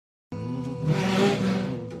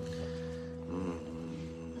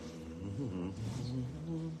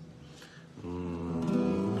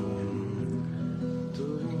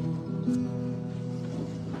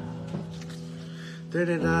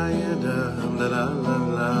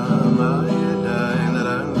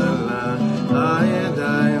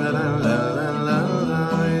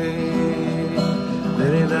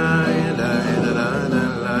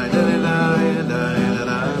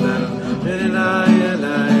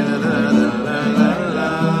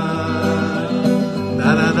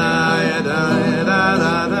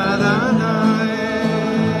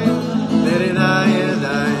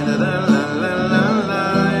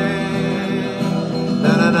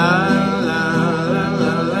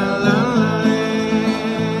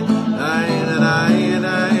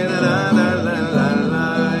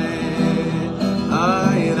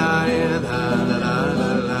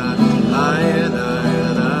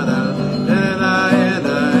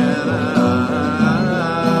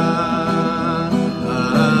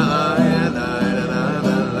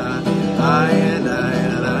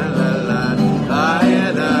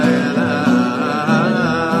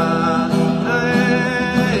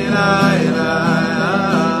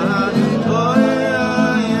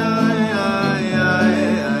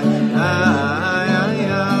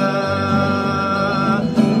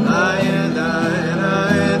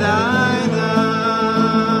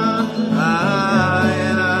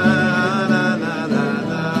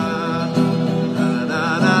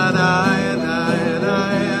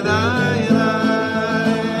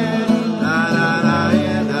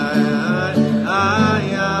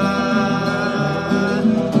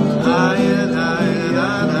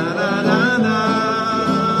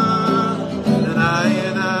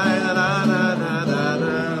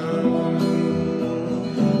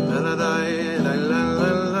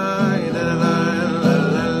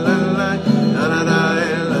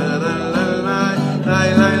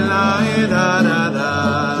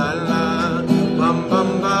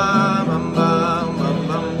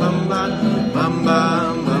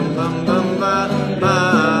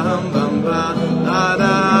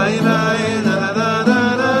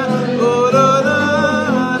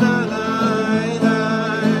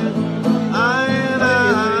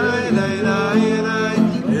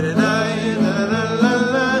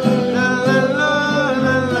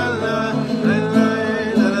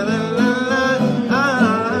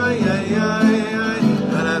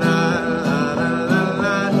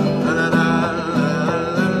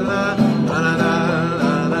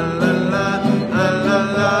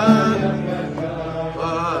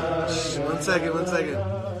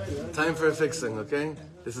Fixing, okay?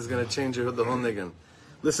 This is going to change the whole niggin.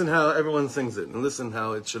 Listen how everyone sings it, and listen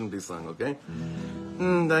how it shouldn't be sung, okay?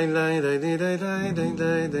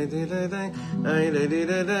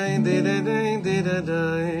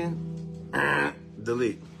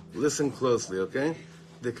 Delete. Listen closely, okay?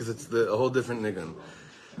 Because it's a whole different niggin.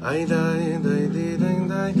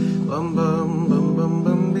 Bum bum bum bum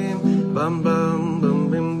bum bim bum bum bum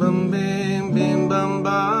bim bum bim bim bum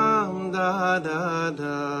bum da da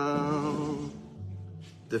da.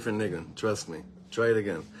 Different niggin, trust me. Try it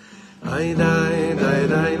again. Ay dai dai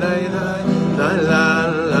dai dai dai da la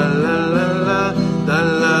la la la la da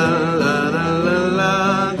la la la la la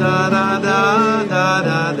da da da da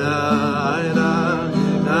da da ay da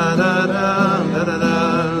da da da da da da la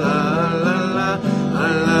la la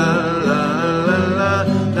la la la la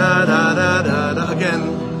da da da da da again.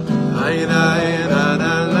 Ay dai da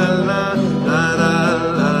da la la da da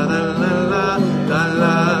la la la la da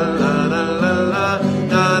la la la la la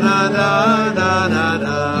da da da da da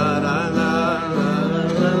da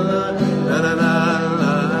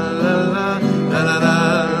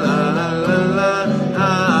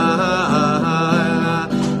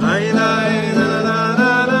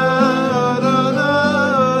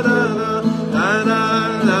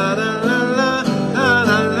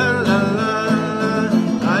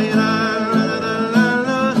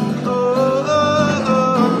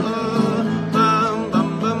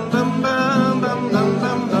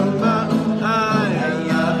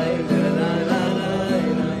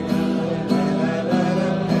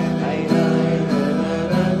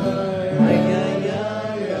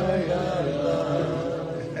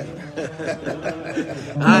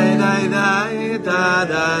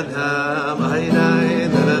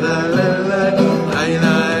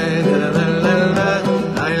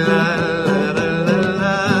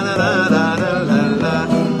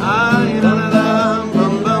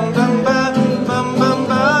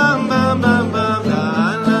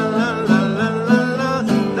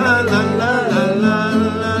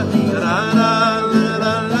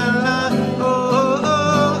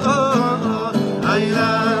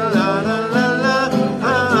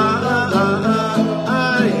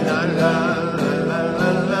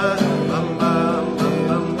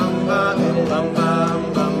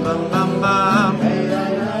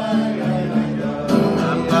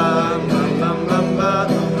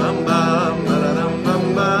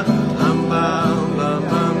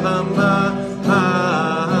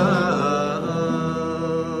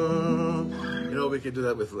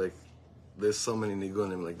there's so many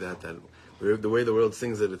nigunim like that the way the world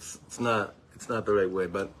sings it, it's not the right way.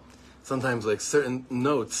 But sometimes like certain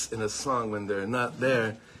notes in a song when they're not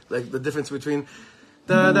there, like the difference between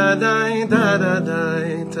da da da da da da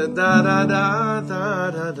da da da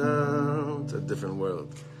da da da, it's a different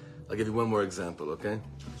world. I'll give you one more example, okay?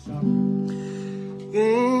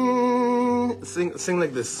 Sing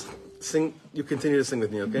like this. Sing. You continue to sing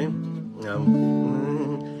with me, okay?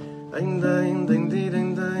 I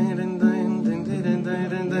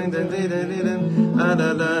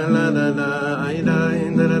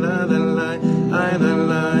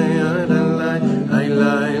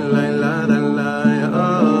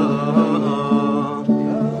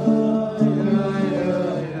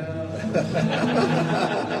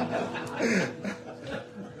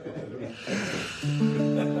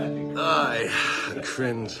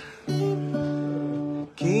cringe.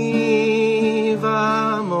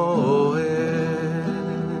 Kiva moed,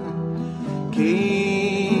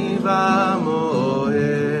 kiva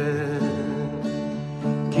moed,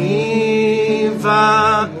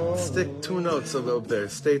 kiva. Stick two notes up there.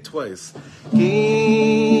 Stay twice.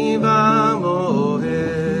 Kiva moed,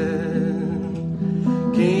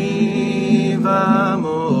 kiva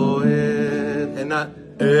moed, and not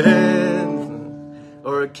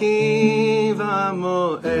or kiva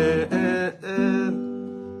moed.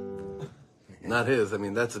 Not his. I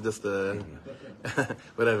mean, that's just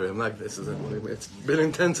whatever. I'm not. This isn't. It's been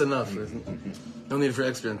intense enough. There's no need for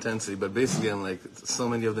extra intensity. But basically, I'm like, so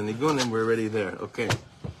many of the nigunim, we're already there. Okay.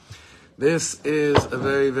 This is a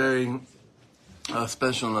very, very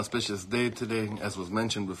special and auspicious day today, as was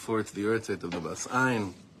mentioned before. It's the yarzeit of the Bas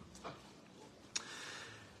Ayin.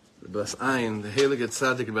 The Bas Ayin, the Heilige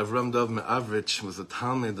Tzaddik Rebbe Avraham Dov Avraham was a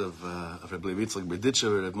Talmud of Rebbe Yitzchak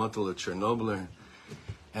Berditcher, Rebbe Motel Chernobler.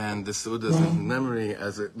 And the Su'udah is in memory,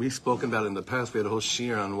 we've spoken about in the past. We had a whole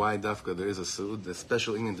shir on why Dafka there is a Su'udah, a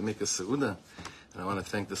special Ayin to make a Su'udah. And I want to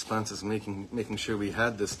thank the sponsors making sure we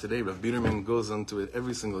had this today. Rav Biederman goes onto it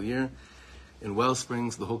every single year. In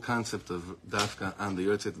Wellsprings, the whole concept of Dafka and the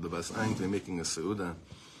yarzeit of the Bas Ayin to be making a Su'udah.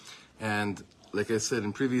 And like I said,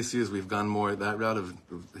 in previous years, we've gone more that route of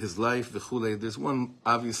his life, v'chulei. There's one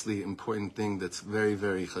obviously important thing that's very,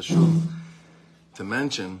 very chashuv to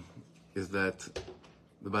mention, is that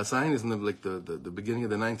the Bas Ayin is in the beginning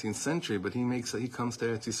of the 19th century, but he comes to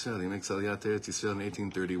Eretz Yisrael. He makes Aliyah to Eretz Yisrael in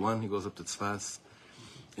 1831. He goes up to Tzfas.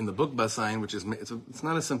 In the book Bas Ayin, which is it's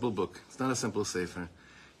not a simple book. It's not a simple sefer.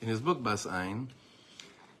 In his book Bas Ayin,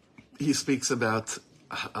 he speaks about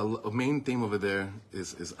a main theme over there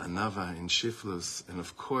is Anava and Shiflus, and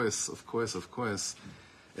of course,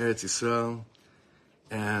 Eretz Yisrael,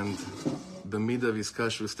 and the Midah of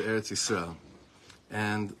Yiskashrus to Eretz Yisrael,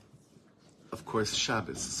 and of course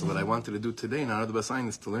Shabbos. So what I wanted to do today in honor of the Bas Ayin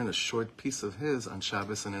is to learn a short piece of his on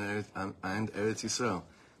Shabbos and Eretz Yisrael,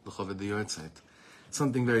 l'choved the yarzeit.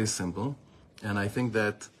 Something very simple, and I think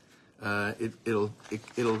that it'll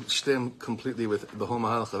stem completely with the whole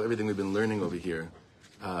mahalach of everything we've been learning over here.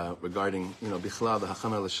 Regarding, Bichlal, the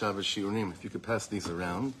Hacham Shabbos Shiurim, if you could pass these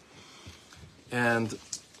around. And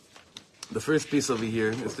the first piece over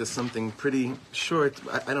here is just something pretty short.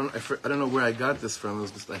 I don't know where I got this from. It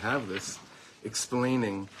was just I have this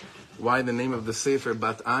explaining why the name of the Sefer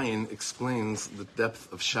Bat Ayin explains the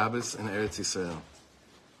depth of Shabbos and Eretz Yisrael.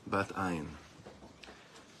 Bat Ayin.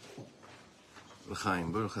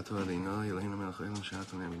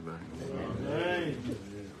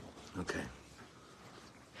 Okay.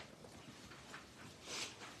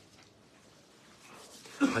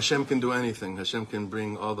 Hashem can do anything. Hashem can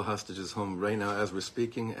bring all the hostages home right now as we're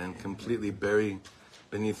speaking and completely bury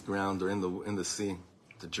beneath ground or in the sea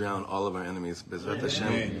to drown all of our enemies. Bezrat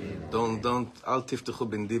Hashem. Don't al tiftechu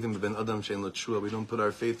ben divim ben adam shein lo tshua. We don't put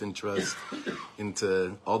our faith and trust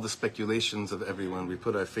into all the speculations of everyone. We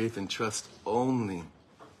put our faith and trust only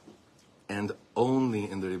and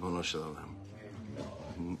only in the Ribono Shel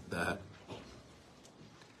Olam. That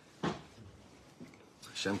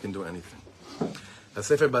Hashem can do anything.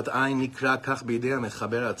 הספר בת עין נקרא כך בידי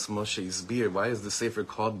המחבר עצמו שהסביר. Why is the sefer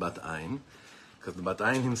called בת עין? Because the בת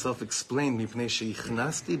עין himself explained מפני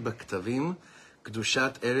שהכנסתי בכתבים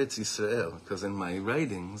קדושת ארץ ישראל. Because in my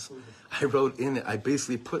writings, I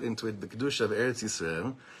basically put into it the kedusha of Eretz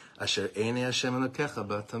Yisrael, אשר עיני השם אלוקיך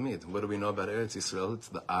בה תמיד. What do we know about Eretz Yisrael? It's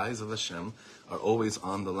the eyes of Hashem are always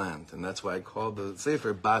on the land. And that's why I call the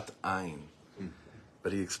sefer בת עין.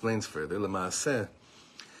 But he explains further, למעשה,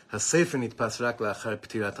 הספר נתפס רק לאחר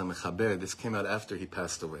פטירת המחבר. This came out after he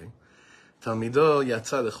passed away. תלמידו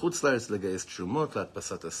יצא לחוץ לארץ לגייס תרומות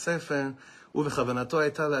להדפסת הספר, ובכוונתו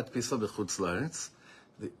הייתה להדפיסו בחוץ לארץ.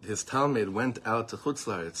 His Talmud went out to Chutz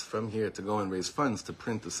La'aretz from here to go and raise funds to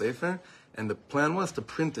print the sefer, And the plan was to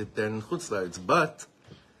print it there in Chutz La'aretz, but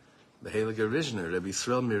the Heilige Rishner, Rebbe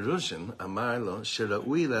Yisrael Miruzhin, Amar lo,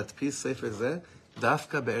 Shera'ui latpis sefer zeh,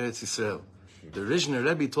 dafka be'eretz Yisrael. The Rishner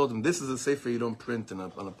Rebbe told him, this is a sefer you don't print on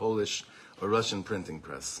a Polish or Russian printing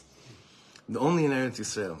press. Only in Eretz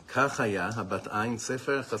Yisrael. Kach haya habat ayin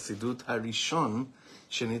sefer chasidut harishon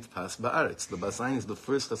shenitpas ba'aretz. The Bas Ayin is the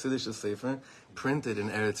first Hasidic sefer printed in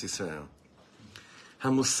Eretz Yisrael.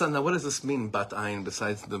 Now, what does this mean, Bat Ayin,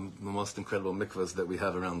 besides the most incredible mikvahs that we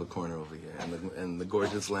have around the corner over here and the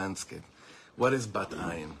gorgeous landscape? What is Bat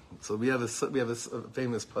Ayin? So we have a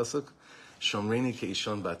famous pasuk, Shomreini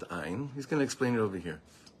keishon Bat Ayin. He's going to explain it over here.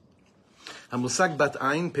 Hamusag Bat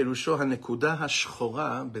Ayin perusho hanekuda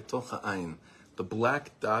hashchora betoch ha'ayin. The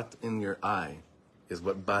black dot in your eye is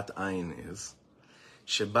what Bat Ayin is.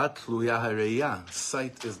 Shebat tluya hareya.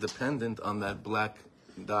 Sight is dependent on that black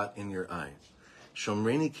dot in your eye.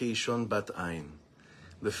 Shomreini keishon Bat Ayin.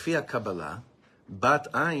 Lefi Kabbalah, Bat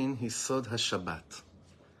Ayin hisod haShabbat.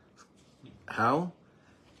 How?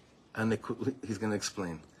 He's going to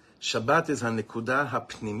explain. Shabbat is hanekuda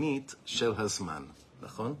hapnimit shel hazman.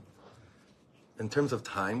 Nachon? In terms of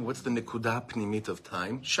time, what's the nekuda pnimit of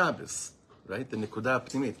time? Shabbos, right? The nekuda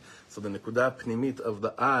pnimit. So the nekuda pnimit of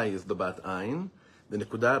the eye is the Bat Ayin. The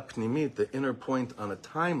nekuda pnimit, the inner point on a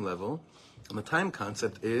time level, on the time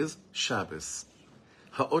concept, is Shabbos.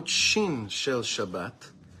 Ha'ot shin shel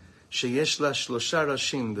Shabbat, sheyesh la shlosha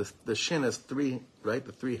rashim. The shin has three, right?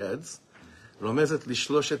 The three heads. Romezet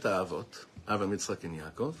lishloshet ha'avot, Avraham, Yitzchak, and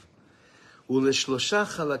Yaakov. U'leshlosha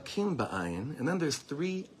chalakim ba'ayin. And then there's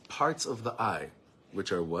three parts of the eye,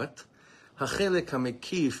 which are what? Hachelek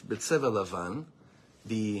hamekif b'tzeva lavan,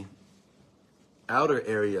 the outer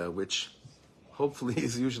area, which hopefully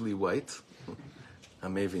is usually white.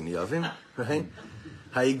 Hamevin yavin, right?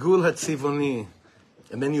 Ha'igul hatzivoni.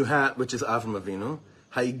 And then you have, which is Avraham Avinu,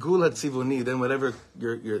 Ha'igul hatzivoni. Then whatever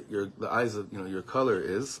the eyes of your color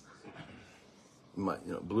is,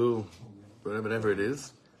 blue, whatever it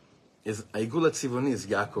is Ha'igul hatzivoni is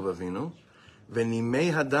Yaakov Avinu.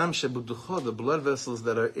 V'nimei hadam shebuducho, the blood vessels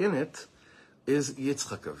that are in it, is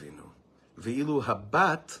Yitzchak Avinu. V'ilu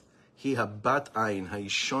habat, he habat ayin,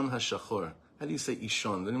 ha'ishon ha'shachor. How do you say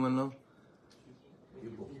ishon? Does anyone know?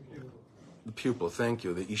 The pupil, thank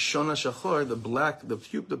you. The Ishon HaShachor, the black, the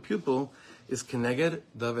pupil is Keneged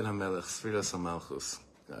David HaMelech, Sfiras HaMalchus,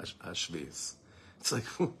 Hashviz. It's like,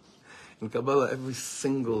 in Kabbalah, every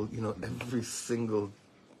single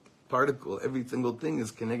particle, every single thing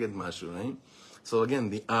is Keneged Mashu, right? So again,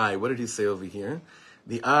 the eye, what did he say over here?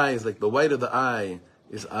 The eye is like, the white of the eye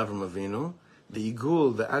is Avraham Avinu. The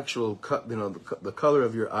igul, the actual, the color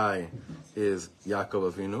of your eye is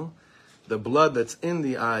Yaakov Avinu. The blood that's in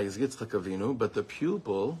the eye is Yitzchak Avinu, but the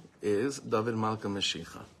pupil is David Malka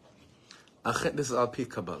Mashiach. This is Al-Pi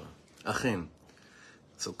Kabbalah. Achen.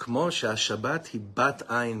 So, Kmo Shabbat hi Bat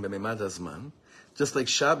Ayin b'memad hazman, just like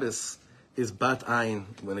Shabbos is Bat Ayin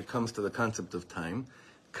when it comes to the concept of time,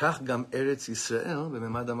 Kach gam Eretz Yisrael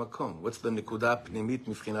b'memad hamakom. What's the nekuda pnimit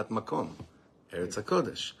mifchinat makom? Eretz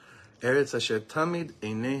HaKodesh. Eretz asher tamid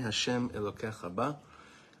einei Hashem Elokecha ba.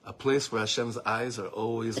 A place where Hashem's eyes are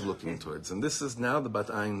always looking towards. And this is now the Bat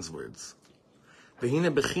Ayin's words.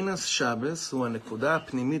 V'hine bechinas Shabbos hu hanekuda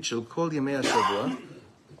pnimit shel kol yemei hashavua.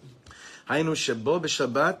 Haynu shebo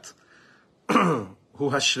b'Shabbat hu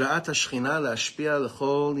hashraat hashchina le'ashpia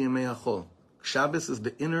l'chol yemei hachol. Shabbos is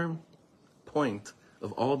the inner point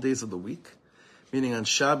of all days of the week. Meaning on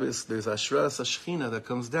Shabbos, there's Ashras Hashchina that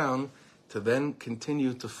comes down to then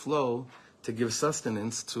continue to flow to give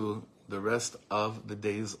sustenance to the rest of the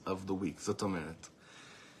days of the week. Zotomeret.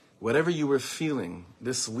 Whatever you were feeling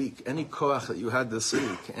this week, any koach that you had this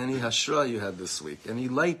week, any hashra you had this week, any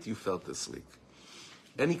light you felt this week,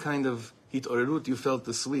 any kind of hitorerut you felt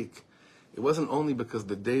this week, it wasn't only because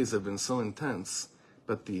the days have been so intense,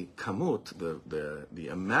 but the kamut, the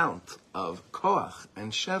amount of koach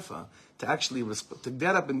and shefa to actually to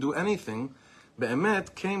get up and do anything,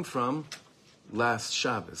 be'emet came from last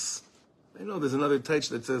Shabbos. I know there's another teich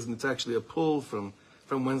that says it's actually a pull from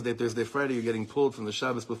Wednesday, Thursday, Friday. You're getting pulled from the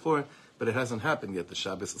Shabbos before, but it hasn't happened yet. The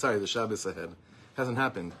Shabbos ahead hasn't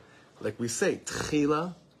happened. Like we say,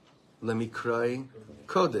 Tchila lemikrai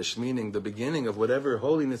kodesh, meaning the beginning of whatever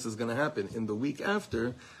holiness is going to happen in the week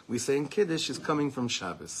after. We say in Kiddush is coming from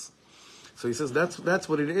Shabbos. So he says that's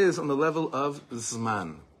what it is on the level of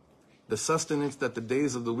Zman. The sustenance that the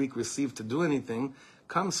days of the week receive to do anything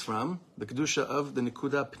comes from the kedusha of the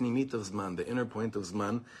nekuda pnimit of Zman, the inner point of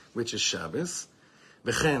Zman, which is Shabbos.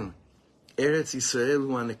 V'chen, Eretz Yisrael hu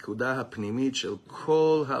hanekuda hapnimit shel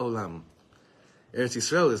kol ha'olam. Eretz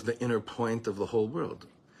Yisrael is the inner point of the whole world.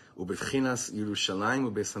 ובבחינת ירושלים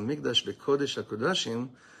ובית המקדש בקודש הקודשים,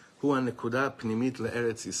 hu הנקודה הפנימית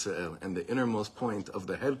לארץ ישראל. And the innermost point of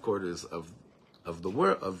the headquarters of the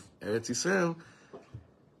world, of Eretz Yisrael,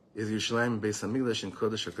 is Yerushalayim Beis Hamikdash in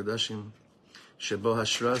Kodesh HaKodashim, shebo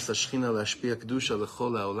hashras hashchina lashpia kedusha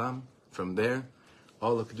lechol haolam. From there,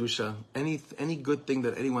 all the kedusha, any good thing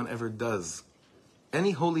that anyone ever does,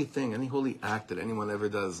 any holy thing, any holy act that anyone ever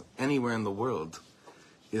does anywhere in the world,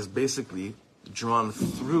 is basically drawn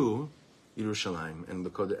through Yerushalayim and the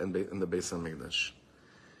Beis Hamikdash.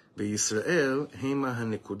 V'Yisrael hema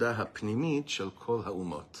hanekuda hapnimit shel kol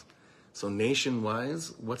haumot. So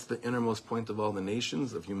nation-wise, what's the innermost point of all the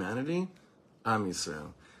nations of humanity? Am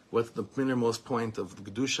Yisrael. What's the innermost point of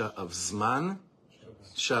the Kedusha of Zman?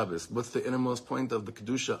 Shabbos. What's the innermost point of the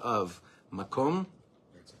Kedusha of Makom?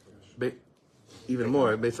 Even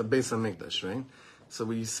more, Beis HaMikdash, right? So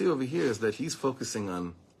what you see over here is that he's focusing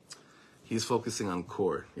on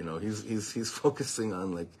core. You know, he's focusing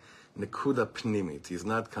on like Nekuda Pnimit. He's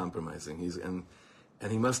not compromising.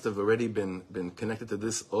 And he must have already been connected to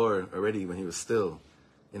this, or already when he was still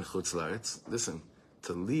in Chutz La'aretz. Listen,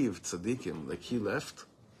 to leave tzaddikim like he left,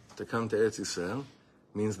 to come to Eretz Yisrael,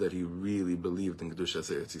 means that he really believed in Kedushas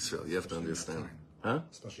Eretz Yisrael. You have to understand.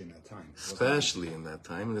 Especially in that time. Especially in that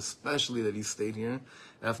time, and especially that he stayed here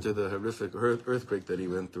after the horrific earthquake that he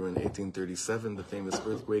went through in 1837, the famous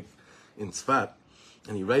earthquake in Tzfat.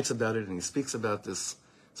 And he writes about it and he speaks about this.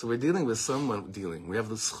 So we're dealing with someone, we have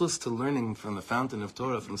the schus to learning from the fountain of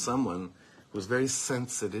Torah from someone who's very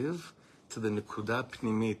sensitive to the nekuda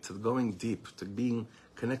pnimit, to going deep, to being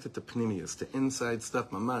connected to pnimius, to inside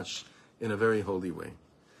stuff, mamash, in a very holy way.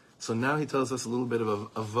 So now he tells us a little bit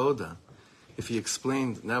of avoda. If he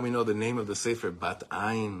explained, now we know the name of the sefer, Bat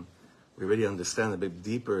Ayin. We already understand a bit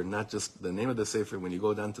deeper, not just the name of the sefer. When you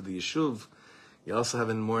go down to the yeshuv, you also have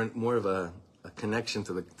more of a connection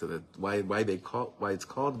to the why it's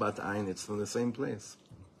called Bat Ayin. It's from the same place.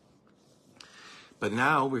 But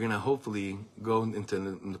now we're going to hopefully go into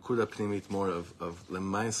the Nekuda Pnimit more of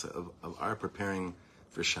Lemaisa, of our preparing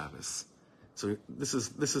for Shabbos. So this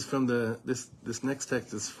is from this next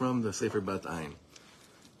text is from the Sefer Bat Ayin.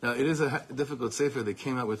 Now it is a difficult sefer. They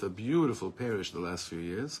came out with a beautiful perush the last few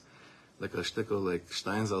years, like a shtickle, like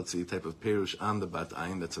Steinsaltzi type of perush on the Bat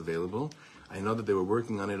Ayin that's available. I know that they were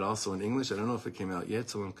working on it also in English. I don't know if it came out yet.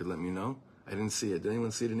 Someone could let me know. I didn't see it. Did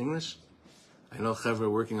anyone see it in English? I know Chevra are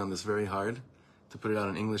working on this very hard to put it out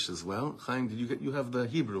in English as well. Chaim, you have the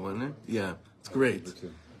Hebrew one there? Yeah, it's great.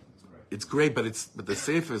 It's great, but the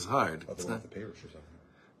sefer is hard. The one with the perush or something.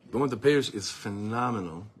 The one with the perush is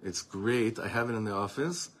phenomenal. It's great. I have it in the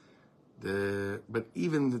office. But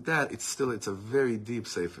even with that, it's a very deep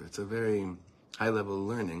sefer. It's a very high level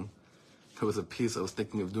learning. There was a piece I was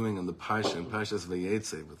thinking of doing on the Parsha, in Parshas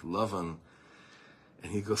Vayetze, with Lavan,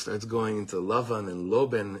 and he starts going into Lavan and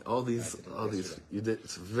Loben, all these. You did.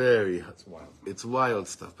 It's wild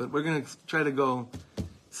stuff. But we're going to try to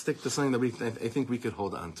stick to something that I think we could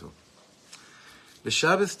hold on to.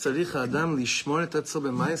 B'Shabbos tzarich ha'adam lishmor et atzo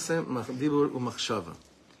b'maaseh dibur u'machshava.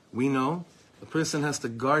 We know a person has to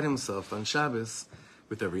guard himself on Shabbos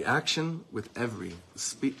with every action, with every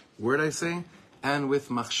word I say, and with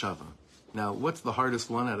machshava. Now, what's the hardest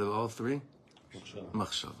one out of all three?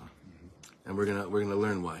 Machshava. And we're gonna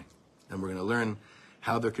learn why. And we're gonna learn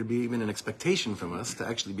how there could be even an expectation from us to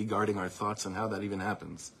actually be guarding our thoughts and how that even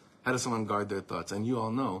happens. How does someone guard their thoughts? And you all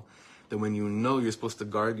know that when you know you're supposed to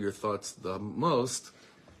guard your thoughts the most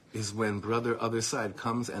is when brother other side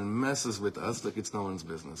comes and messes with us like it's no one's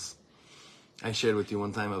business. I shared with you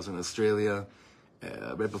one time I was in Australia,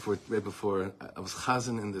 right before I was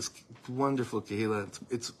chazan in this wonderful kehila.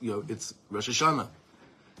 It's Rosh Hashanah.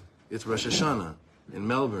 It's Rosh Hashanah in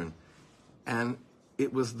Melbourne, and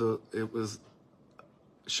it was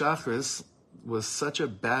Shachris was such a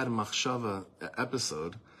bad machshava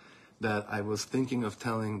episode that I was thinking of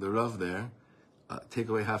telling the Rav there, take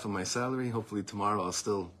away half of my salary. Hopefully tomorrow I'll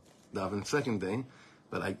still daven second day,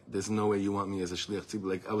 but there's no way you want me as a shliach tzibur.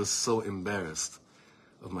 Like I was so embarrassed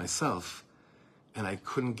of myself. And I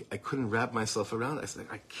couldn't wrap myself around it. I said,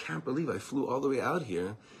 I can't believe I flew all the way out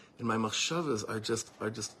here, and my machshavas are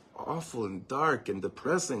just awful and dark and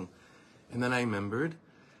depressing. And then I remembered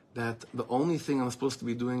that the only thing I'm supposed to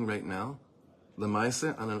be doing right now, lemaise,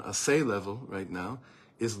 on an asay level right now,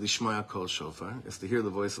 is lishmaya kol shofar, is to hear the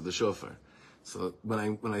voice of the shofar. So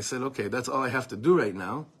when I said, okay, that's all I have to do right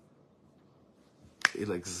now, it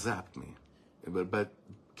like zapped me. But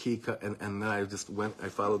and then I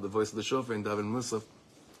followed the voice of the shofar in daven musaf.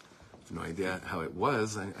 I have no idea how it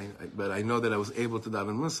was, but I know that I was able to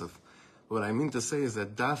daven musaf. What I mean to say is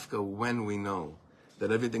that dafka, when we know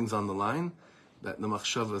that everything's on the line, that the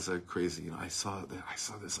machshavas are crazy. I saw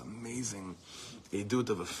this amazing edut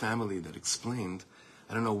of a family that explained,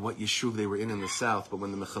 I don't know what yeshuv they were in the south, but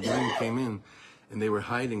when the mechablim came in and they were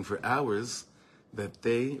hiding for hours, that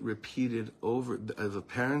they repeated over, as the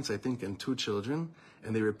parents, I think, and 2 children,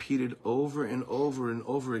 and they repeated over and over and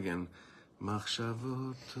over again,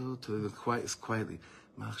 machshavot quietly,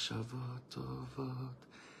 machshavot tovot,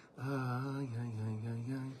 ay, ay, ay, ay,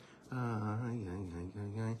 ay, ay,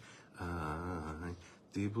 ay, ay, ay,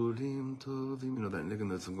 diburim tovim, that niggun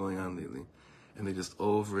that's been going on lately. And they just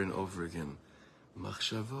over and over again,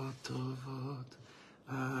 machshavot tovot,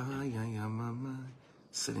 ay, ay, ay, mama,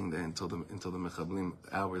 sitting there until the mechablim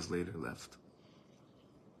hours later left.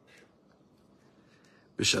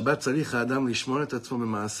 בשבת צריך האדם לשמור את עצמו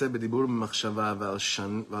במעשה, בדיבור ובמחשבה,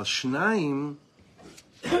 ועל שניים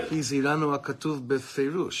הזהירנו הכתוב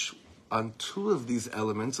בפירוש. On 2 of these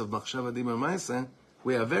elements of מחשבה, דיבור ומעשה,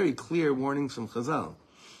 we have very clear warnings from Chazal.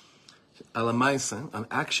 על המעשה, on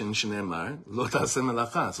action שנאמר, לא תעשה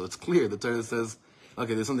מלאכה. So it's clear, the Torah says,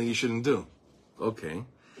 okay, there's something you shouldn't do. Okay.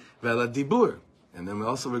 ועל הדיבור. And then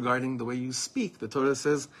also regarding the way you speak, the Torah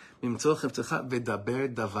says, ממצוא חפצך ודבר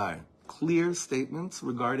דבר. Clear statements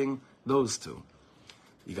regarding those 2.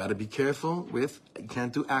 You got to be careful with, you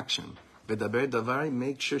can't do action. ודבר דבר,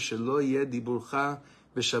 make sure שלא יהיה דיבורך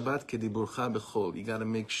בשבת כדיבורך בחול. You got to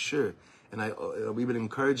make sure. And we've been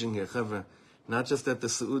encouraging here, Chavra, not just at the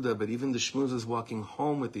Seudah, but even the shmuzas walking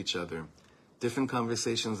home with each other. Different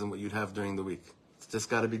conversations than what you'd have during the week. It's just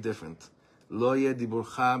got to be different. לא יהיה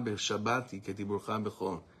דיבורך בשבת כדיבורך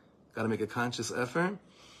בחול. Got to make a conscious effort.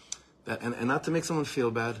 That, and not to make someone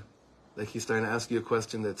feel bad. Like he's starting to ask you a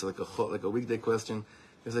question that's like a weekday question.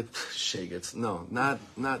 It's like, shagets. No, not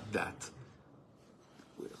that.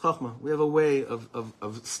 Chachma, we have a way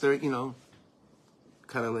of stirring,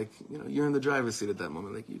 kind of like, you're in the driver's seat at that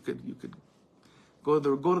moment. Like you could go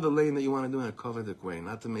to the lane that you want to do in a covetic way,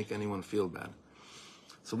 not to make anyone feel bad.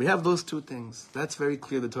 So we have those 2 things. That's very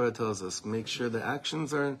clear. The Torah tells us, make sure the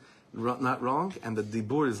actions are not wrong and the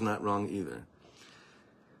dibur is not wrong either.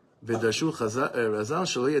 ודרשו רז"ל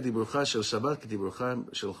שלא יהיה דיבורך של שבת כדיבורך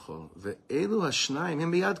של חול. ואלו השניים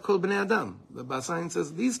הם ביד כל בני אדם. The Basayin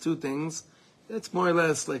says these 2 things, it's more or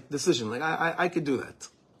less like decision. Like I could do that.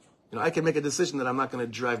 I can make a decision that I'm not going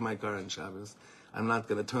to drive my car on Shabbos. I'm not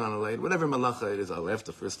going to turn on a light. Whatever malacha it is, I'll have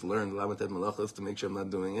to first learn the lamatet malachas to make sure I'm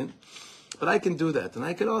not doing it. But I can do that. And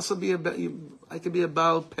I could also be a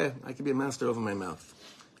baal peh. I could be a master over my mouth.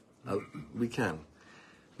 We can.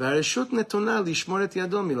 והרשות נתונה לשמור את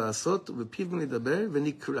ידו מלעשות ופיו מלדבר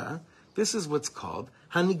ונקרא. This is what's called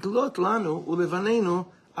הנגלות לנו ולבנינו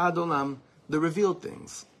עד עולם. The revealed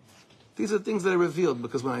things. These are things that are revealed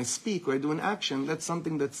because when I speak or I do an action, that's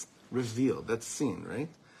something that's revealed, that's seen, right?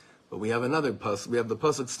 But we have another pasuk. We have the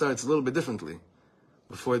pasuk starts a little bit differently.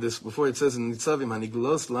 Before it says in Nitzavim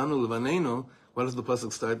haniglos lanu levaneinu, what does the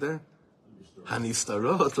pasuk start there?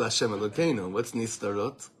 Hanistarot laHashem Elokeinu. What's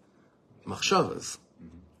nistarot? Machshavas.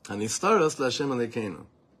 Hanistaros laHashem Elokeinu.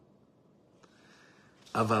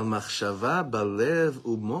 Aval machshava balev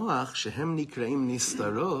umoach shehem nikraim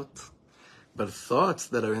nistarot. But thoughts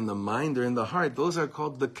that are in the mind or in the heart, those are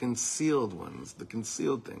called the concealed ones, the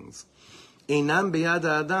concealed things. Einam beyad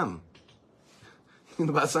ha'adam.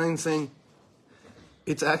 The Basayin saying,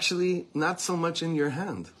 it's actually not so much in your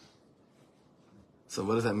hand. So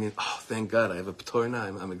what does that mean? Oh, thank God, I have a p'tor now.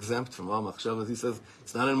 I'm exempt from all machshavas. He says,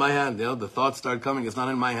 it's not in my hand. The thoughts start coming. It's not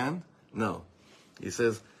in my hand? No. He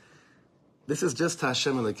says, this is just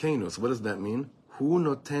Hashem Elokeinu. So what does that mean? Hu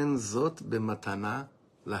noten zot b'matana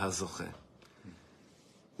lahazocheh.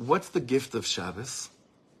 What's the gift of Shabbos?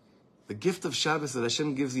 The gift of Shabbos that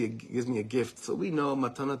Hashem gives me a gift. So we know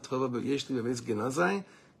matana tova b'yeshli b'beis genazai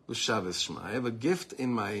u'Shabbos shema. I have a gift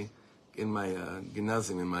in my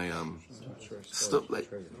genazim, in my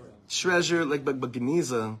treasure, like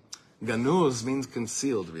geniza. Ganuz means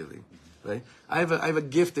concealed, really, right? I have a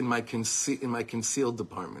gift in my concealed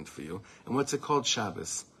department for you. And what's it called?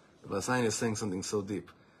 Shabbos. The Basayin is saying something so deep.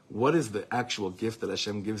 What is the actual gift that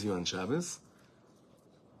Hashem gives you on Shabbos?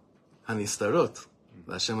 Hanistarot,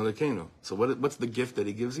 Hashem Elokeinu. So what's the gift that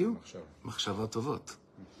He gives you? Machshava tovot.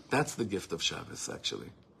 That's the gift of Shabbos, actually.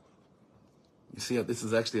 You see, this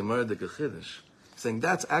is actually a Maradik Chiddush, saying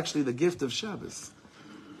that's actually the gift of Shabbos,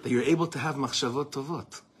 that you're able to have machshavot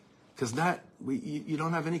tovot, because you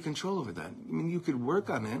don't have any control over that. I mean, you could work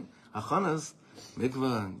on it, achanas,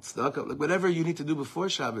 mikvah, tzedakah, like whatever you need to do before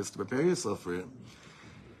Shabbos to prepare yourself for it.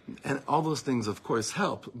 And all those things, of course,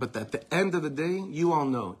 help. But at the end of the day, you all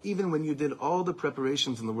know, even when you did all the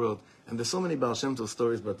preparations in the world, and there's so many Baal Shem Tov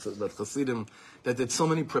stories about Hasidim that did so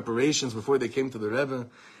many preparations before they came to the Rebbe,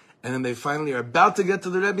 And then they finally are about to get to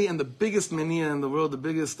the Rebbe, and the biggest mania in the world, the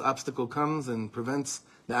biggest obstacle comes and prevents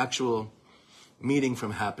the actual meeting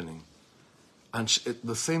from happening. And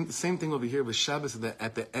the same thing over here with Shabbos, that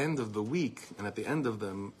at the end of the week and at the end of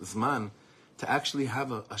the Zman, to actually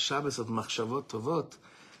have a Shabbos of Machshavot Tovot,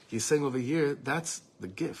 he's saying over here, that's the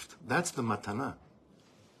gift. That's the matana.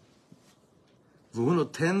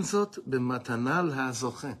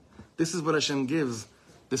 This is what Hashem gives.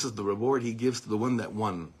 This is the reward He gives to the one that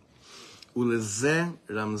won. Ulezeh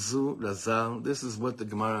ramzu razal. This is what the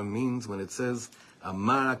Gemara means when it says,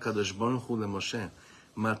 Amar HaKadosh Baruch Hu leMoshe,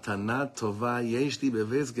 Matana tova yesh li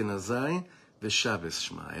beves genazai v'Shabbos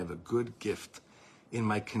shema. I have a good gift in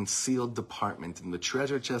my concealed department, in the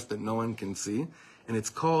treasure chest that no one can see, and it's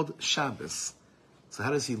called Shabbos. So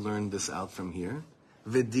how does he learn this out from here?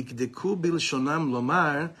 V'dikdeku bilshonam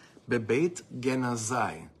lomar bebeit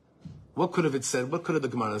genazai. What could have it said? What could have the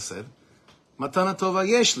Gemara said? Matana tova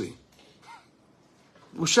yesh li.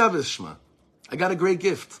 Shabbos shema. I got a great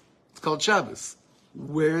gift. It's called Shabbos.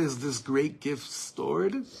 Where is this great gift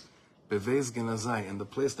stored? Beves genazai, in the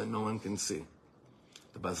place that no one can see.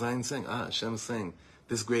 The Bazayin saying, Hashem's saying,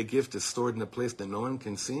 this great gift is stored in a place that no one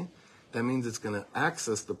can see. That means it's going to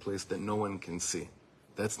access the place that no one can see.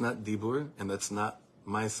 That's not dibur, and that's not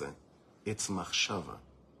maisa. It's machshava.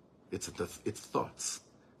 It's thoughts.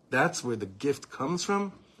 That's where the gift comes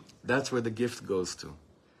from. That's where the gift goes to.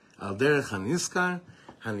 Al derech haniskar,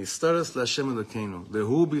 hanistaras l'Hashem Elokeinu,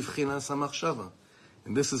 vehu bivchinas hamachshava.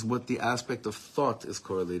 And this is what the aspect of thought is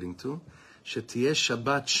correlating to. Shetiyeh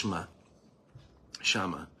Shabbat Shema.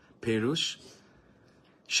 Shama. Perush.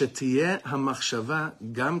 Shetiyeh hamachshava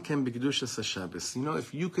gam ken b'kedushas haShabbos. You know,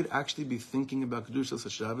 if you could actually be thinking about kedushas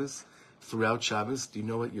haShabbos throughout Shabbos, do you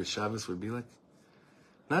know what your Shabbos would be like?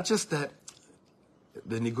 Not just that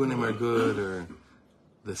the nigunim are good, or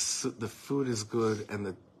the food is good, and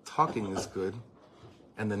the talking is good,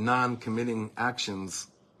 and the non-committing actions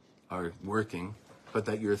are working, but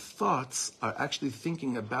that your thoughts are actually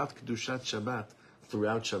thinking about Kedushat Shabbat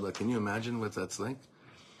throughout Shabbat. Can you imagine what that's like?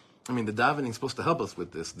 I mean, the davening is supposed to help us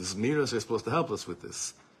with this. The zmiros are supposed to help us with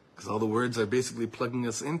this, because all the words are basically plugging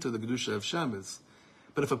us into the Kedusha of Shabbos.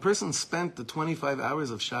 But if a person spent the 25 hours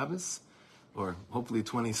of Shabbos, or hopefully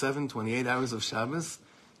 27, 28 hours of Shabbos,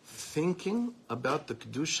 thinking about the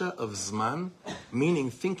Kedusha of Zman, meaning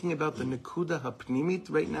thinking about the Nekuda HaPnimit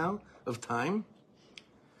right now of time,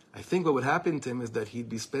 I think what would happen to him is that he'd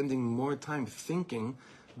be spending more time thinking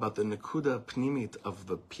about the Nekuda Pnimit of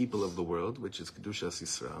the people of the world, which is Kedushas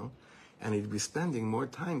Yisrael, and he'd be spending more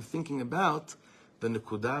time thinking about the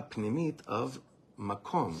Nekuda Pnimit of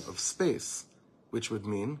Makom, of space, which would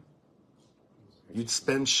mean you'd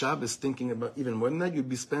spend Shabbos thinking about, even more than that, you'd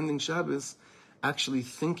be spending Shabbos actually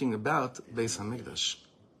thinking about Beis HaMikdash.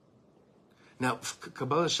 Now,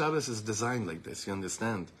 Kabbalah Shabbos is designed like this, you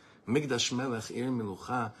understand? Migdash Melech Ir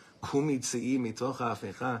Milucha Kumi Tzei Mitocha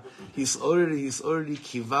Afecha. He's already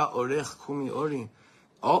Kiva Orech Kumi Ori.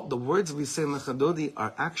 All the words we say in Lechadodi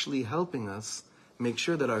are actually helping us make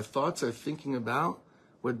sure that our thoughts are thinking about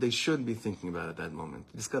what they should be thinking about at that moment.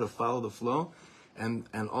 You just got to follow the flow, and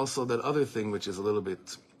also that other thing which is a little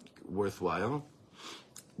bit worthwhile.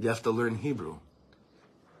 You have to learn Hebrew.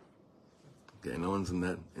 Okay, no one's in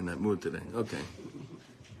that mood today. Okay.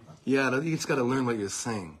 Yeah, you just got to learn what you're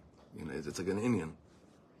saying. You know, it's like an Indian.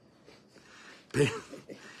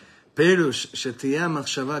 Perush shetiyah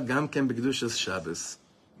machshava gam ken b'kedushas Shabbos.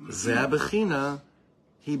 Ze habechina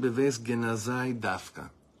hi beves genazai dafka.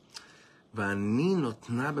 V'ani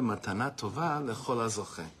notna b'matana tova lechol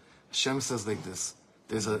hazoche. Hashem says like this.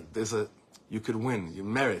 There's a you could win. You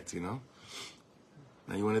merit. You know.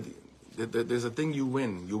 Now you want to. There's a thing you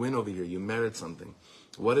win. You win over here. You merit something.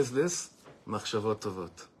 What is this? Machshavot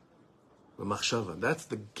tovot. That's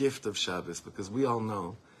the gift of Shabbos, because we all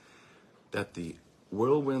know that the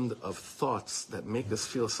whirlwind of thoughts that make us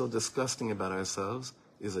feel so disgusting about ourselves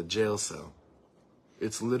is a jail cell.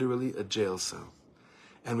 It's literally a jail cell.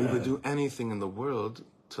 And we would do anything in the world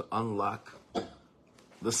to unlock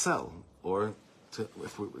the cell, or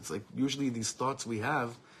it's like usually these thoughts we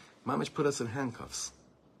have, mamish put us in handcuffs.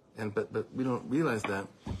 But we don't realize that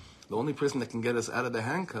the only person that can get us out of the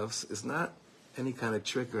handcuffs is not any kind of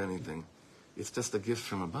trick or anything. It's just a gift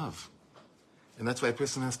from above. And that's why a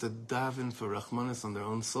person has to daven for Rachmanis on their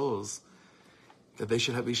own souls, that they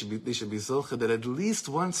should be zocha, that at least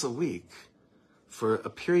once a week, for a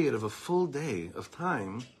period of a full day of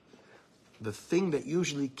time, the thing that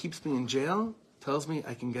usually keeps me in jail tells me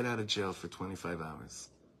I can get out of jail for 25 hours.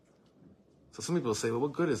 So some people say, well,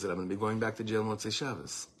 what good is it? I'm going to be going back to jail on Motzei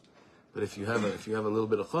Shabbos. But if you have a little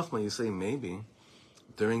bit of chokhmah, you say, maybe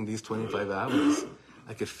during these 25 hours,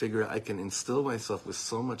 I can instill myself with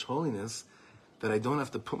so much holiness that I don't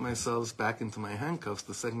have to put myself back into my handcuffs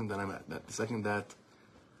the second that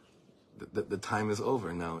the time is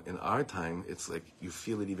over. Now, in our time, it's like you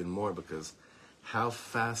feel it even more because how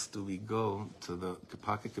fast do we go to the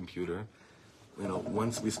pocket computer,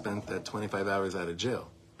 once we spent that 25 hours out of jail?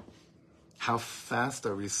 How fast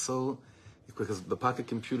are we because the pocket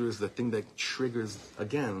computer is the thing that triggers,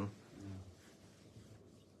 again,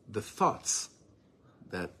 the thoughts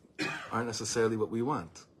that aren't necessarily what we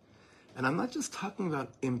want. And I'm not just talking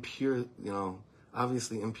about impure,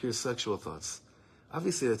 obviously impure sexual thoughts.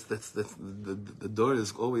 Obviously, that's the door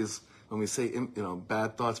is always, when we say,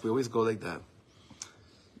 bad thoughts, we always go like that.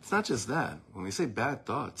 It's not just that. When we say bad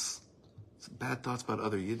thoughts, it's bad thoughts about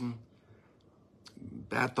other Yidden,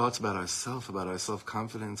 bad thoughts about ourselves, about our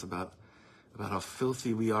self-confidence, about how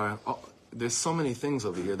filthy we are. There's so many things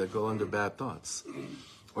over here that go under bad thoughts.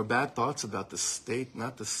 Or bad thoughts about the state,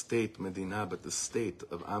 not the state, Medina, but the state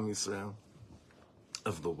of Am Yisrael,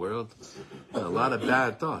 of the world. And a lot of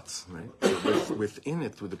bad thoughts, right? Within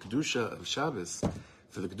it, through the Kedusha of Shabbos,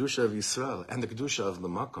 through the Kedusha of Yisrael, and the Kedusha of the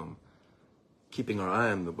Makom, keeping our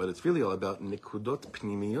eye on what it's really all about, Nikudot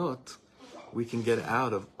Pnimiyot, we can get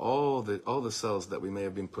out of all the cells that we may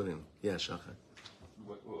have been put in. Yeah, Shachar.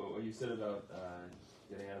 What you said about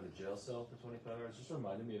getting out of the jail cell for 25 hours just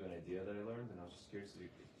reminded me of an idea that I learned, and I was just curious if you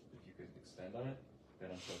could expand on it.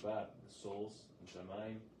 That on Shabbat, the souls in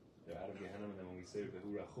Shamayim, they're out of Gehenna, and then when we say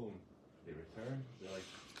Behu Rachum, they return. They're like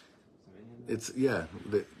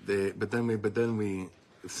but then we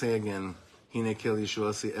say again, Hine Kel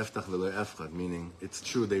Yeshuasi Eftach V'lo Efchad, meaning it's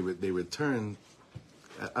true they return.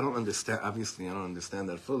 I don't understand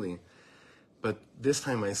that fully, but this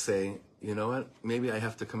time I say, you know what? Maybe I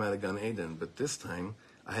have to come out of Gan Eden, but this time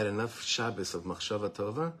I had enough Shabbos of Machshava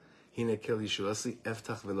Tova. Hine Kel Yeshuasi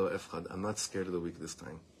Eftach V'lo Efchad. I'm not scared of the week this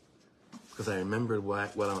time because I remembered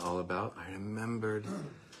what I'm all about. I remembered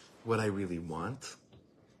what I really want,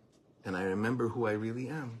 and I remember who I really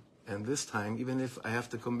am. And this time, even if I have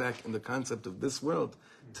to come back in the concept of this world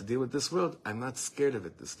to deal with this world, I'm not scared of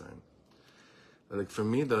it this time. Like for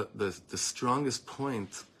me, the strongest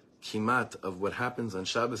point, kimat, of what happens on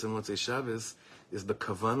Shabbos and Motzei Shabbos is the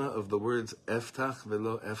kavana of the words eftach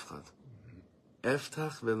velo efchad.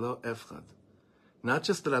 Eftach velo efchad. Not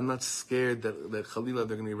just that I'm not scared that Chalila, there are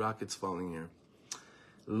going to be rockets falling here.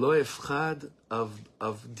 Lo efchad of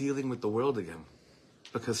dealing with the world again.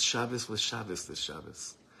 Because Shabbos was Shabbos this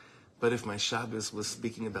Shabbos. But if my Shabbos was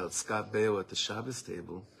speaking about Scott Baio at the Shabbos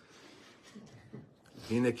table,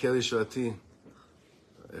 Hine Kel Yeshuati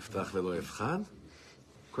Eftach velo efchad?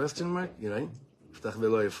 Question mark? You right? Eftach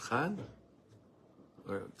velo efchad?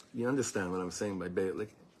 Or you understand what I'm saying by Baio?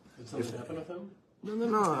 Like, did something happen with him?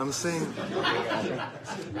 No.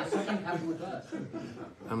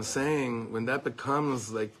 I'm saying when that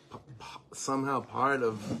becomes like somehow part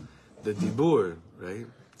of the dibur, right?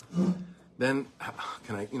 Then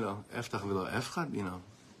can I, eftach v'lo efchad,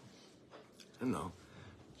 no.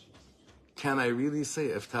 Can I really say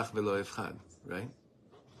eftach v'lo efchad, right?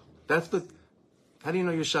 How do you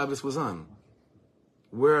know your Shabbos was on?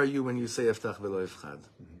 Where are you when you say eftach v'lo efchad?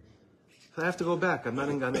 So I have to go back. I'm not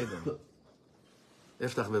in Gan Eden.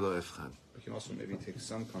 Eftach v'lo efchad. You can also maybe take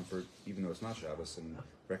some comfort, even though it's not Shabbos, in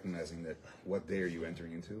recognizing that what day are you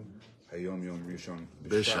entering into? Hayom Yom Rishon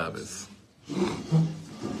B'Shabbos.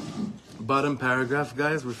 Bottom paragraph,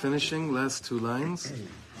 guys. We're finishing. Last two lines.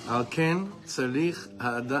 Al ken tzarich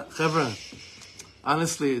ha'adam. Chevra.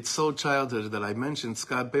 Honestly, it's so childhood that I mentioned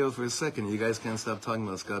Scott Baio for a second. You guys can't stop talking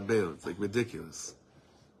about Scott Baio. It's like ridiculous.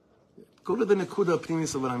 Go to the Nekuda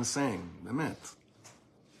Pnimis of what I'm saying. I'm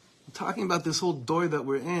talking about this whole door that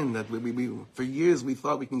we're in, that we for years we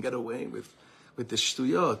thought we can get away with the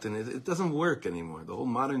shtuyot, and it doesn't work anymore. The whole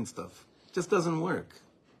modern stuff just doesn't work.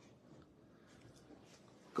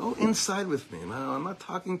 Go inside with me. I'm not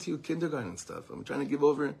talking to you kindergarten stuff. I'm trying to give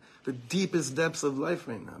over the deepest depths of life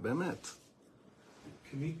right now. Be'emet.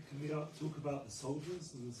 Can we talk about the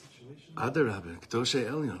soldiers in the situation? Adarabah, Kedoshe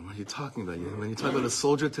Elyon. What are you talking about? When you talk about a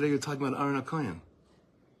soldier today, you're talking about Aaron HaKohen.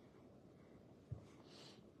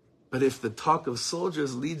 But if the talk of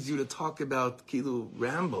soldiers leads you to talk about Kilu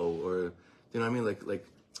Rambo, or like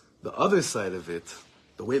the other side of it,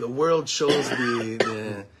 the way the world shows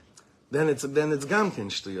then it's Gamkin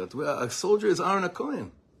Shtuyot. A soldier is Aaron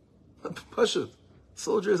HaKohen. Pashut.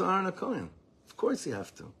 Soldier is Aaron HaKohen. Of course you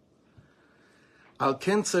have to. Al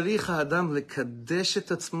ken tzarich ha'adam lekadesh et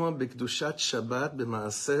atzmo b'kedushat Shabbat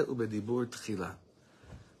b'maaseh u'b'dibur tchila.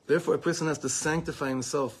 Therefore, a person has to sanctify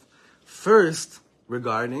himself first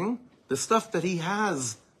regarding the stuff that he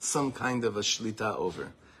has some kind of a shlita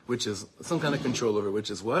over, which is some kind of control over,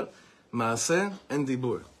 which is what? Maaseh and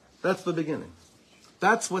Dibur. That's the beginning.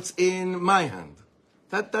 That's what's in my hand.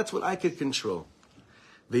 That's what I could control.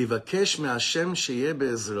 V'yivakesh me'Hashem sheyeh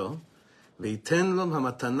be'ezro, v'yiten lo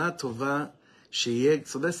hamatana tova sheyeh.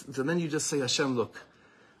 So then you just say, Hashem, look,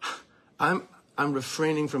 I'm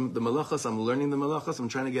refraining from the malachas. I'm learning the malachas. I'm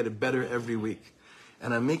trying to get it better every week,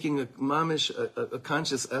 and I'm making a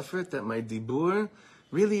conscious effort that my dibur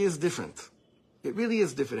really is different. It really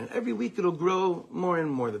is different. And every week it'll grow more and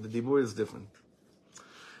more that the dibur is different.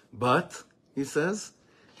 But he says,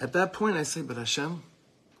 at that point I say, but Hashem,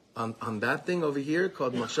 on that thing over here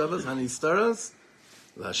called machshavas hanistaras,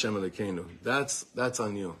 Hashem Elokeinu. That's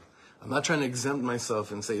on you. I'm not trying to exempt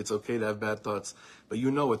myself and say it's okay to have bad thoughts, but you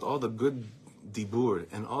know, with all the good dibur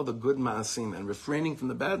and all the good maasim and refraining from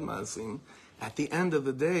the bad maasim, at the end of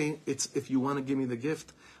the day, it's if you want to give me the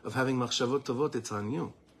gift of having machshavot tovot, it's on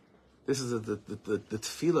you. This is the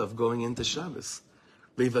tefillah of going into Shabbos.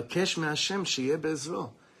 V'yivakesh me'Hashem sheyeh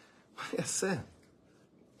be'ezro. I said,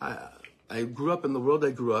 I grew up in the world I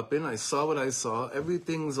grew up in. I saw what I saw.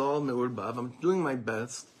 Everything's all me'urbav. I'm doing my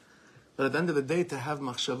best. But at the end of the day, to have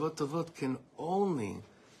machshavot tovot can only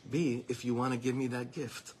be if you want to give me that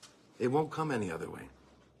gift. It won't come any other way.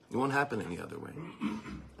 It won't happen any other way.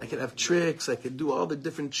 I could have tricks. I could do all the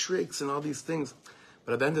different tricks and all these things.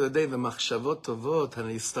 But at the end of the day, the machshavot tovot,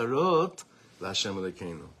 hanistarot, l'Hashem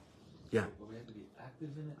Elokeinu. Yeah. But we have to be active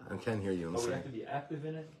in it? I can't hear you. I'm We sorry. have to be active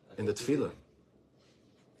in it? In the tefillah.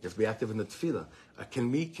 You have to be active in the tefillah.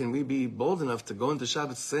 Can we be bold enough to go into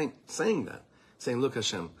Shabbos saying that? Saying, look,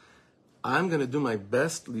 Hashem, I'm going to do my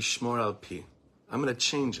best, lishmor al pi. I'm going to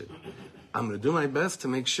change it. I'm going to do my best to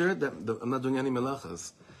make sure that I'm not doing any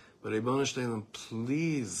melachas. But Ribono Shel Olam,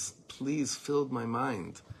 please fill my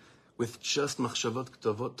mind with just machshavot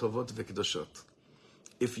tovot v'kedoshot.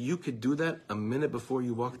 If you could do that a minute before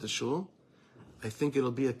you walk to shul, I think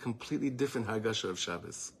it'll be a completely different hargasha of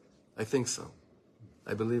Shabbos. I think so.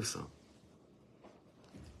 I believe so.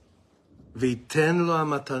 V'iten lo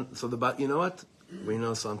hamatan. So you know what? We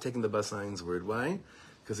know. So I'm taking the Bas Ayin's word. Why?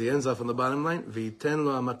 Because he ends off on the bottom line. V'iten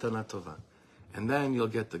lo hamatana tova, and then you'll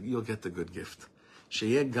get the good gift.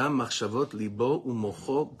 Sheyeh gam machshavot libo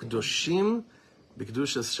umocho kdoshim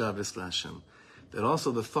b'kedushas Shabbos laHashem. That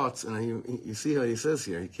also the thoughts, and you see how he says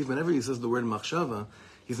here. Whenever he says the word machshava,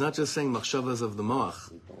 he's not just saying machshavas of the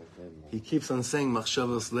moach. He keeps on saying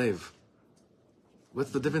machshavas lev.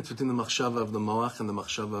 What's the difference between the machshava of the moach and the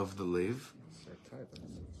machshava of the lev?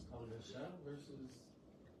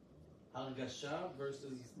 Hargasha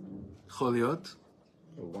versus Choliot.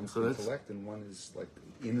 One's intellect and one is like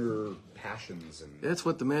inner passions. And That's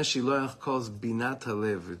what the Me'ah Shiloach calls binat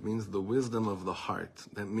halev. It means the wisdom of the heart.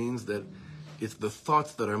 That means that it's the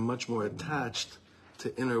thoughts that are much more attached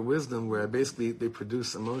to inner wisdom, where basically they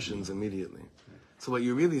produce emotions immediately. So what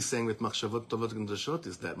you're really saying with machshavot tovot kedoshot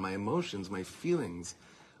is that my emotions, my feelings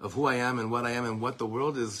of who I am and what the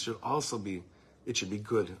world is should also be, it should be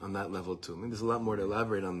good on that level too. I mean, there's a lot more to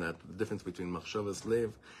elaborate on that, the difference between machshavas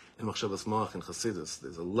lev and machshavas moach and Chassidus.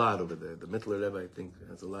 There's a lot over there. The Mittler Rebbe, I think,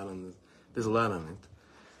 has a lot on this. There's a lot on it.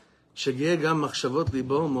 Shegiyeh gam machshavot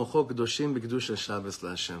libo mocho kedoshim b'kedusha Shabbos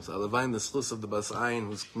laHashem. So Alavayim, the schus of the Bas Ayin,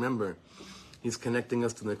 who's, remember, he's connecting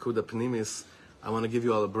us to the Nekuda Pnimis. I want to give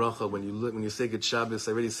you all a bracha when you say Good Shabbos.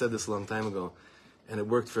 I already said this a long time ago, and it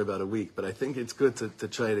worked for about a week. But I think it's good to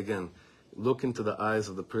try it again. Look into the eyes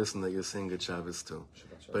of the person that you're saying Good Shabbos to.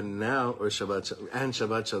 But now, or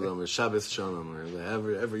Shabbat Shalom, or Shabbos Shalom, or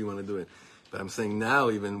however you want to do it. But I'm saying now,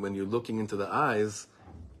 even when you're looking into the eyes,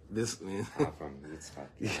 you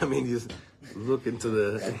look into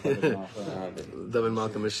the Daven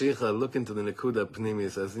Malka Mashiach, look into the Nekuda Pnimi.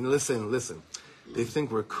 Says, listen. They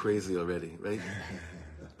think we're crazy already, right?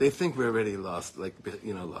 They think we're already lost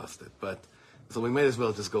it. But so we might as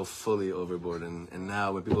well just go fully overboard. And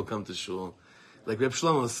now when people come to shul, like Reb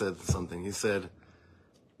Shlomo said something. He said,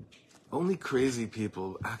 only crazy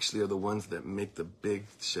people actually are the ones that make the big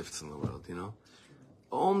shifts in the world,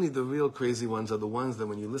 Only the real crazy ones are the ones that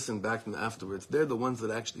when you listen back to them afterwards, they're the ones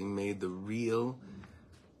that actually made the real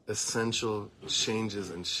essential changes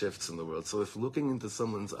and shifts in the world. So if looking into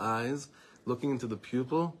someone's eyes, looking into the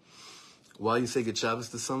pupil, while you say Good Shabbos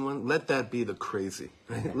to someone, let that be the crazy,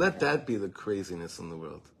 right? Let that be the craziness in the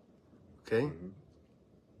world. Okay?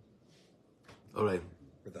 All right.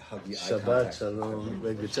 with the huggy Shabbat Shalom.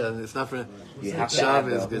 Good Shabbos. It's not for You have to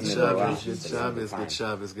Shabbos. add Good the Shabbos. middle Good Shabbos. Good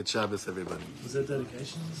Shabbos. Good Shabbos. Everybody. Was that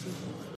dedication?